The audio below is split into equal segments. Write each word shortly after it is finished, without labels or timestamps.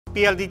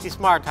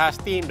PLDT-Smart has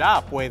teamed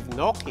up with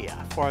Nokia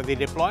for the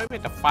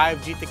deployment of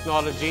 5G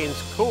technology in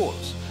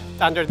schools.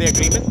 Under the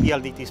agreement,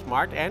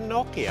 PLDT-Smart and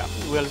Nokia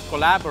will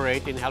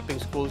collaborate in helping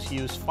schools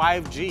use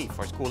 5G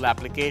for school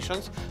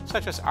applications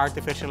such as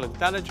artificial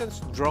intelligence,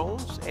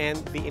 drones,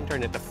 and the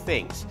Internet of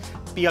Things.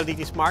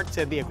 PLDT-Smart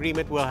said the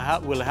agreement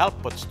will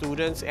help put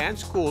students and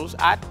schools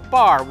at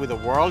par with the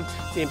world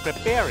in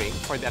preparing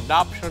for the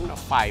adoption of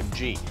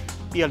 5G.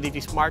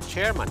 PLDT-Smart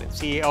Chairman and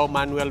CEO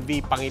Manuel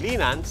V.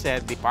 Pangilinan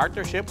said the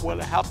partnership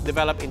will help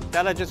develop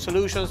intelligent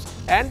solutions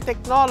and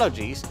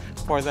technologies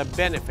for the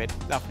benefit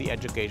of the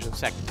education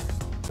sector.